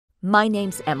My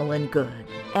name's Emmeline Good.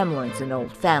 Emmeline's an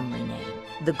old family name.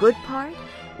 The good part?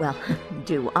 Well,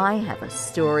 do I have a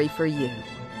story for you.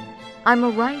 I'm a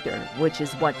writer, which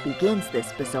is what begins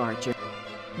this bizarre journey.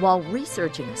 While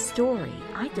researching a story,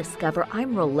 I discover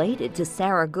I'm related to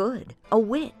Sarah Good, a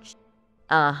witch.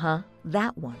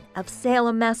 That one, of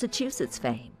Salem, Massachusetts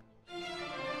fame.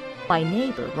 My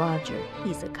neighbor, Roger,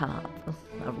 he's a cop,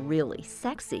 a really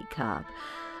sexy cop.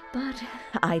 But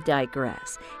I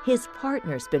digress. His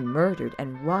partner's been murdered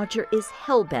and Roger is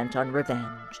hell-bent on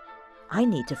revenge. I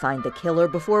need to find the killer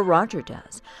before Roger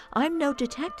does. I'm no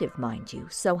detective, mind you,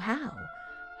 so how?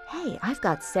 Hey, I've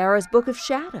got Sarah's Book of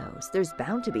Shadows. There's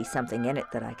bound to be something in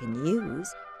it that I can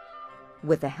use.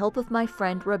 With the help of my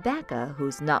friend Rebecca,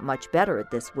 who's not much better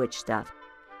at this witch stuff,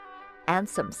 and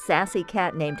some sassy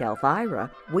cat named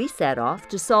Elvira, we set off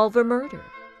to solve a murder.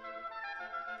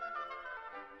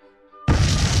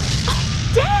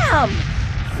 Damn!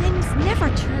 Things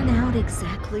never turn out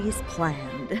exactly as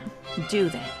planned, do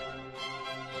they?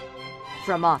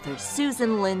 From author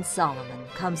Susan Lynn Solomon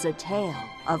comes a tale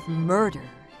of murder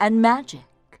and magic.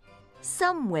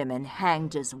 Some women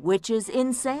hanged as witches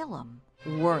in Salem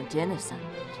weren't innocent.